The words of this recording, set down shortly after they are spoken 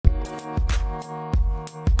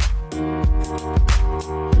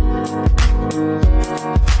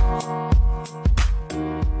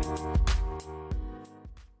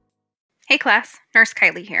class, Nurse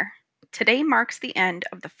Kylie here. Today marks the end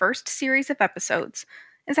of the first series of episodes,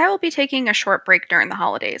 as I will be taking a short break during the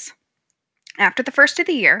holidays. After the first of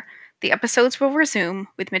the year, the episodes will resume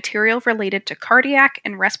with material related to cardiac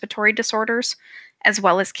and respiratory disorders, as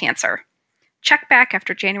well as cancer. Check back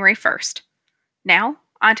after January 1st. Now,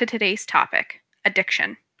 on to today's topic,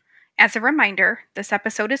 addiction. As a reminder, this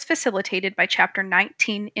episode is facilitated by Chapter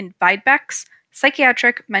 19 in Weidbeck's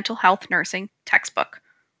Psychiatric Mental Health Nursing textbook.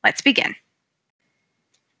 Let's begin.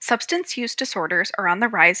 Substance use disorders are on the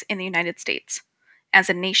rise in the United States. As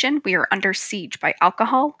a nation, we are under siege by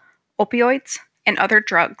alcohol, opioids, and other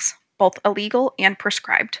drugs, both illegal and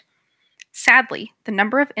prescribed. Sadly, the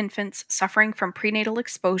number of infants suffering from prenatal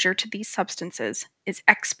exposure to these substances is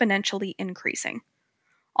exponentially increasing.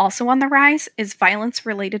 Also on the rise is violence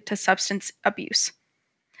related to substance abuse.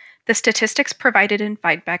 The statistics provided in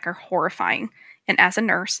Weidbeck are horrifying, and as a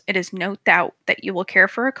nurse, it is no doubt that you will care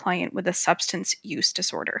for a client with a substance use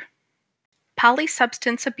disorder.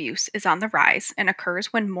 Polysubstance abuse is on the rise and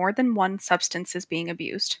occurs when more than one substance is being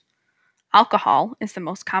abused. Alcohol is the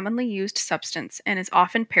most commonly used substance and is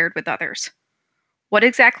often paired with others. What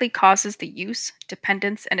exactly causes the use,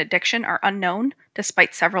 dependence, and addiction are unknown,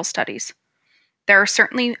 despite several studies. There are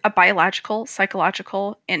certainly a biological,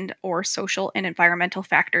 psychological, and/or social and environmental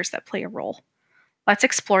factors that play a role. Let's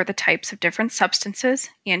explore the types of different substances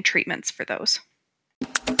and treatments for those.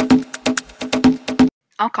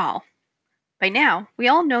 Alcohol. By now, we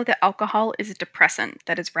all know that alcohol is a depressant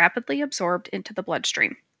that is rapidly absorbed into the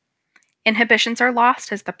bloodstream. Inhibitions are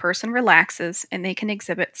lost as the person relaxes, and they can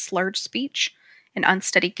exhibit slurred speech, an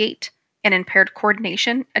unsteady gait, and impaired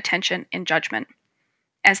coordination, attention, and judgment.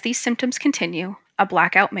 As these symptoms continue, a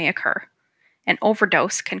blackout may occur. An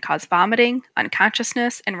overdose can cause vomiting,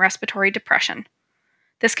 unconsciousness, and respiratory depression.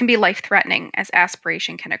 This can be life-threatening, as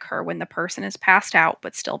aspiration can occur when the person is passed out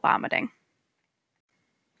but still vomiting.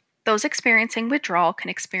 Those experiencing withdrawal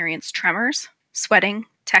can experience tremors, sweating,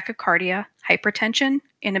 tachycardia, hypertension,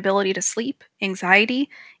 inability to sleep,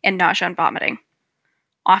 anxiety, and nausea and vomiting.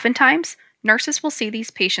 Oftentimes, nurses will see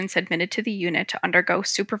these patients admitted to the unit to undergo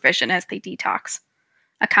supervision as they detox.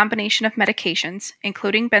 A combination of medications,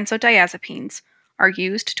 including benzodiazepines, are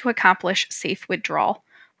used to accomplish safe withdrawal,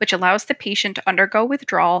 which allows the patient to undergo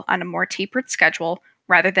withdrawal on a more tapered schedule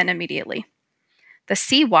rather than immediately. The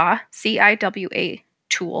CIWA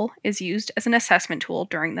tool is used as an assessment tool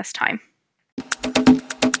during this time.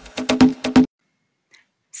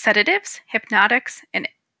 Sedatives, hypnotics, and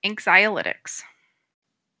anxiolytics.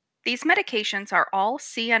 These medications are all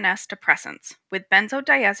CNS depressants, with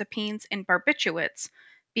benzodiazepines and barbiturates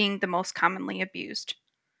being the most commonly abused.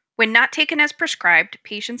 When not taken as prescribed,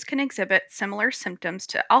 patients can exhibit similar symptoms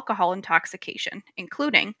to alcohol intoxication,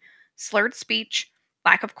 including slurred speech,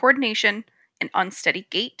 lack of coordination, an unsteady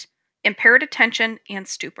gait, impaired attention, and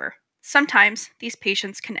stupor. Sometimes, these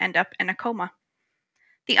patients can end up in a coma.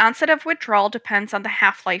 The onset of withdrawal depends on the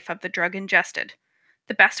half-life of the drug ingested.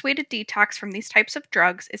 The best way to detox from these types of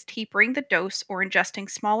drugs is tapering the dose or ingesting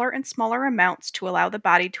smaller and smaller amounts to allow the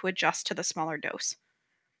body to adjust to the smaller dose.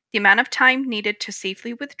 The amount of time needed to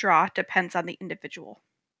safely withdraw depends on the individual.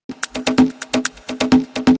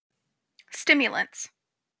 Stimulants.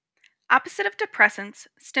 Opposite of depressants,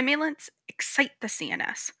 stimulants excite the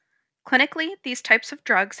CNS. Clinically, these types of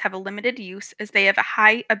drugs have a limited use as they have a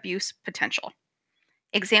high abuse potential.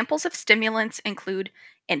 Examples of stimulants include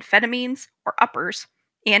amphetamines or uppers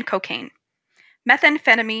and cocaine.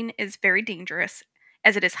 Methamphetamine is very dangerous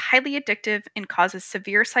as it is highly addictive and causes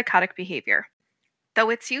severe psychotic behavior. Though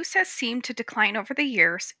its use has seemed to decline over the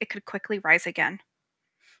years, it could quickly rise again.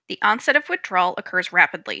 The onset of withdrawal occurs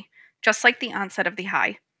rapidly, just like the onset of the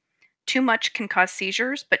high. Too much can cause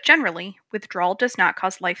seizures, but generally, withdrawal does not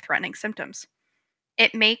cause life-threatening symptoms.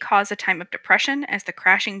 It may cause a time of depression as the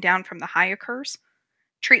crashing down from the high occurs.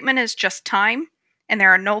 Treatment is just time, and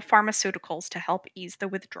there are no pharmaceuticals to help ease the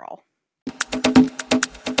withdrawal.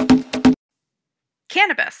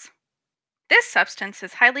 Cannabis. This substance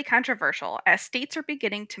is highly controversial as states are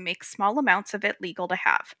beginning to make small amounts of it legal to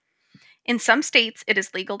have. In some states, it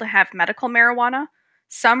is legal to have medical marijuana,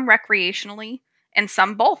 some recreationally, and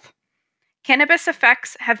some both. Cannabis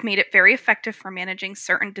effects have made it very effective for managing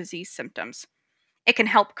certain disease symptoms. It can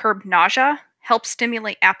help curb nausea, help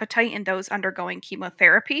stimulate appetite in those undergoing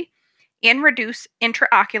chemotherapy, and reduce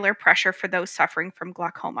intraocular pressure for those suffering from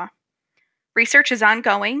glaucoma. Research is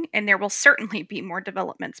ongoing, and there will certainly be more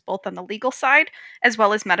developments both on the legal side as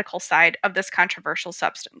well as medical side of this controversial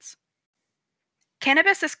substance.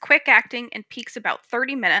 Cannabis is quick-acting and peaks about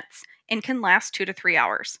 30 minutes and can last 2 to 3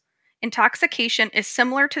 hours. Intoxication is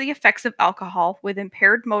similar to the effects of alcohol with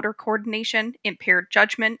impaired motor coordination, impaired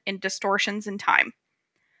judgment, and distortions in time.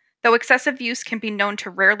 Though excessive use can be known to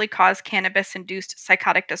rarely cause cannabis induced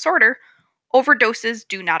psychotic disorder, overdoses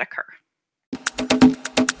do not occur.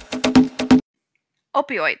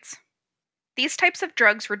 Opioids. These types of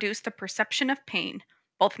drugs reduce the perception of pain,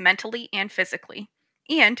 both mentally and physically,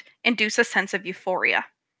 and induce a sense of euphoria.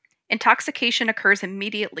 Intoxication occurs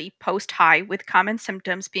immediately post high, with common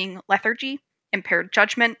symptoms being lethargy, impaired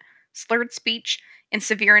judgment, slurred speech, and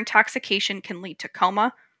severe intoxication can lead to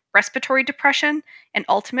coma, respiratory depression, and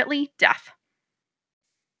ultimately death.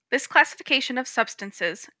 This classification of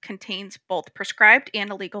substances contains both prescribed and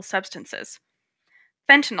illegal substances.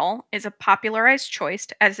 Fentanyl is a popularized choice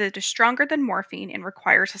as it is stronger than morphine and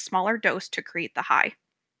requires a smaller dose to create the high.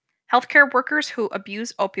 Healthcare workers who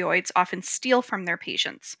abuse opioids often steal from their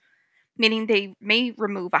patients, meaning they may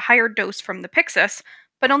remove a higher dose from the Pyxis,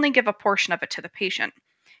 but only give a portion of it to the patient,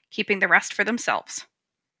 keeping the rest for themselves.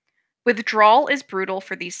 Withdrawal is brutal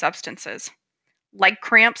for these substances. Leg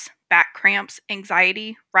cramps, back cramps,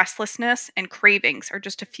 anxiety, restlessness, and cravings are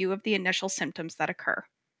just a few of the initial symptoms that occur.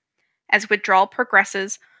 As withdrawal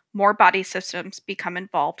progresses, more body systems become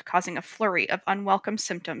involved, causing a flurry of unwelcome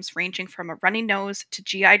symptoms ranging from a runny nose to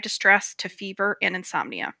GI distress to fever and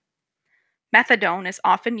insomnia. Methadone is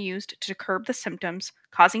often used to curb the symptoms,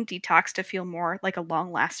 causing detox to feel more like a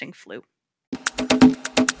long-lasting flu.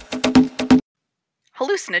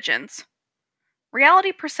 Hallucinogens.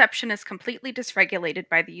 Reality perception is completely dysregulated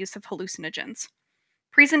by the use of hallucinogens.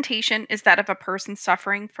 Presentation is that of a person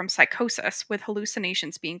suffering from psychosis with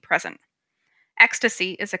hallucinations being present.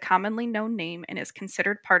 Ecstasy is a commonly known name and is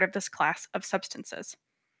considered part of this class of substances.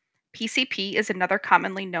 PCP is another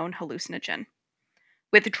commonly known hallucinogen.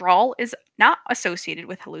 Withdrawal is not associated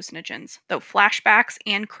with hallucinogens, though flashbacks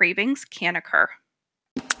and cravings can occur.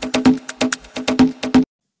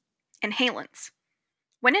 Inhalants.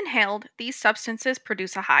 When inhaled, these substances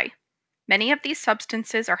produce a high. Many of these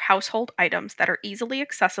substances are household items that are easily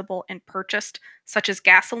accessible and purchased, such as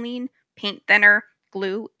gasoline, paint thinner,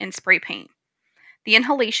 glue, and spray paint. The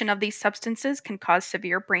inhalation of these substances can cause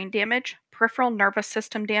severe brain damage, peripheral nervous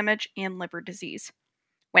system damage, and liver disease.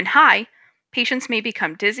 When high, patients may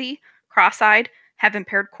become dizzy, cross-eyed, have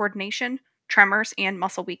impaired coordination, tremors, and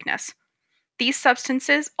muscle weakness. These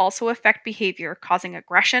substances also affect behavior, causing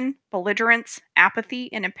aggression, belligerence,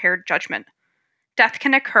 apathy, and impaired judgment. Death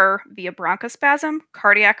can occur via bronchospasm,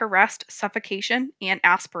 cardiac arrest, suffocation, and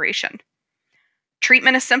aspiration.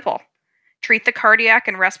 Treatment is simple. Treat the cardiac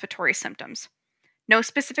and respiratory symptoms. No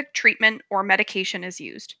specific treatment or medication is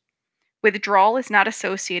used. Withdrawal is not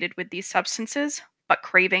associated with these substances, but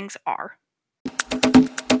cravings are.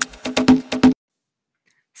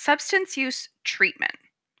 Substance use treatment.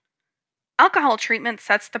 Alcohol treatment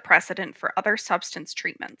sets the precedent for other substance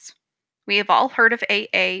treatments. We have all heard of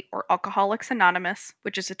AA, or Alcoholics Anonymous,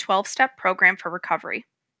 which is a 12-step program for recovery.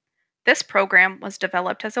 This program was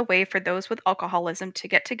developed as a way for those with alcoholism to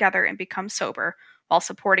get together and become sober while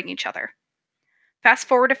supporting each other. Fast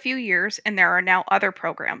forward a few years, and there are now other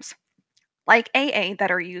programs, like AA,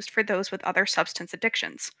 that are used for those with other substance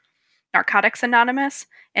addictions. Narcotics Anonymous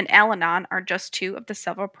and Al Anon are just two of the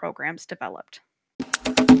several programs developed.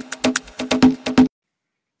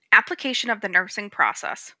 Application of the nursing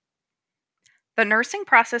process. The nursing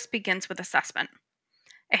process begins with assessment.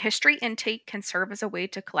 A history intake can serve as a way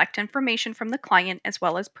to collect information from the client as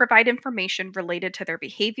well as provide information related to their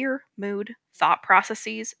behavior, mood, thought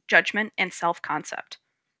processes, judgment, and self-concept.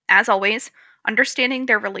 As always, understanding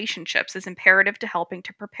their relationships is imperative to helping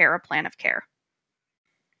to prepare a plan of care.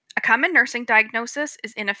 A common nursing diagnosis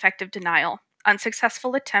is ineffective denial,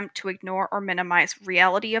 unsuccessful attempt to ignore or minimize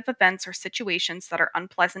reality of events or situations that are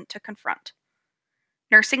unpleasant to confront.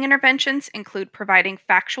 Nursing interventions include providing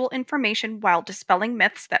factual information while dispelling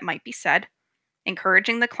myths that might be said,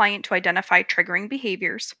 encouraging the client to identify triggering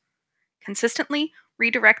behaviors, consistently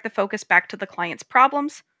redirect the focus back to the client's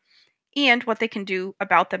problems, and what they can do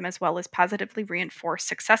about them, as well as positively reinforce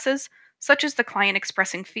successes, such as the client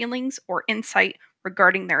expressing feelings or insight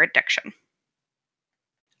regarding their addiction.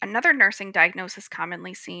 Another nursing diagnosis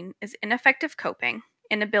commonly seen is ineffective coping,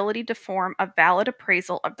 inability to form a valid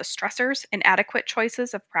appraisal of the stressors, inadequate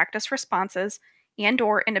choices of practice responses,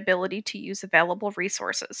 and/or inability to use available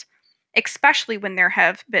resources, especially when there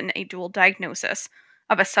have been a dual diagnosis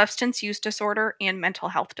of a substance use disorder and mental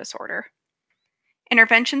health disorder.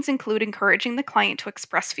 Interventions include encouraging the client to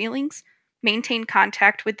express feelings, maintain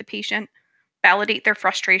contact with the patient, validate their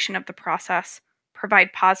frustration of the process,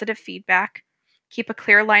 provide positive feedback, keep a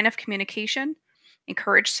clear line of communication,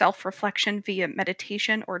 encourage self-reflection via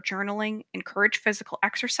meditation or journaling, encourage physical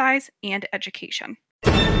exercise, and education.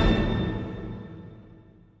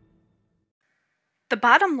 The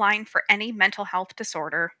bottom line for any mental health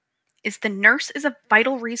disorder is the nurse is a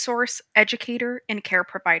vital resource, educator, and care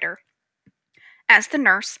provider. As the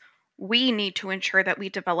nurse, we need to ensure that we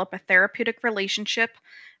develop a therapeutic relationship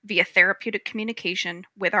via therapeutic communication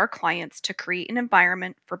with our clients to create an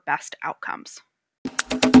environment for best outcomes.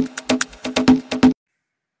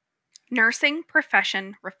 Nursing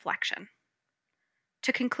Profession Reflection.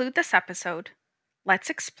 To conclude this episode, let's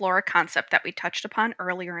explore a concept that we touched upon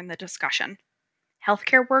earlier in the discussion: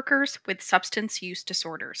 healthcare workers with substance use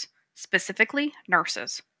disorders, specifically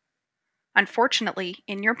nurses. Unfortunately,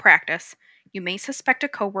 in your practice, you may suspect a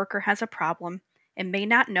coworker has a problem and may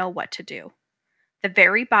not know what to do. The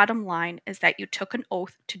very bottom line is that you took an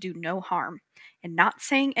oath to do no harm, and not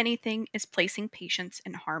saying anything is placing patients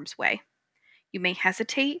in harm's way. You may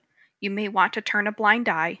hesitate, you may want to turn a blind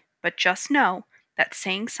eye, but just know that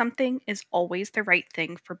saying something is always the right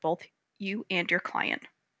thing for both you and your client.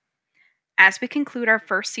 As we conclude our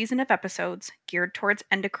first season of episodes geared towards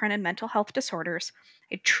endocrine and mental health disorders,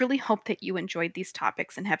 I truly hope that you enjoyed these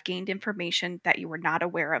topics and have gained information that you were not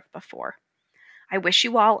aware of before. I wish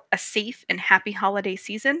you all a safe and happy holiday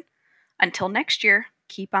season. Until next year,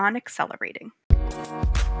 keep on accelerating.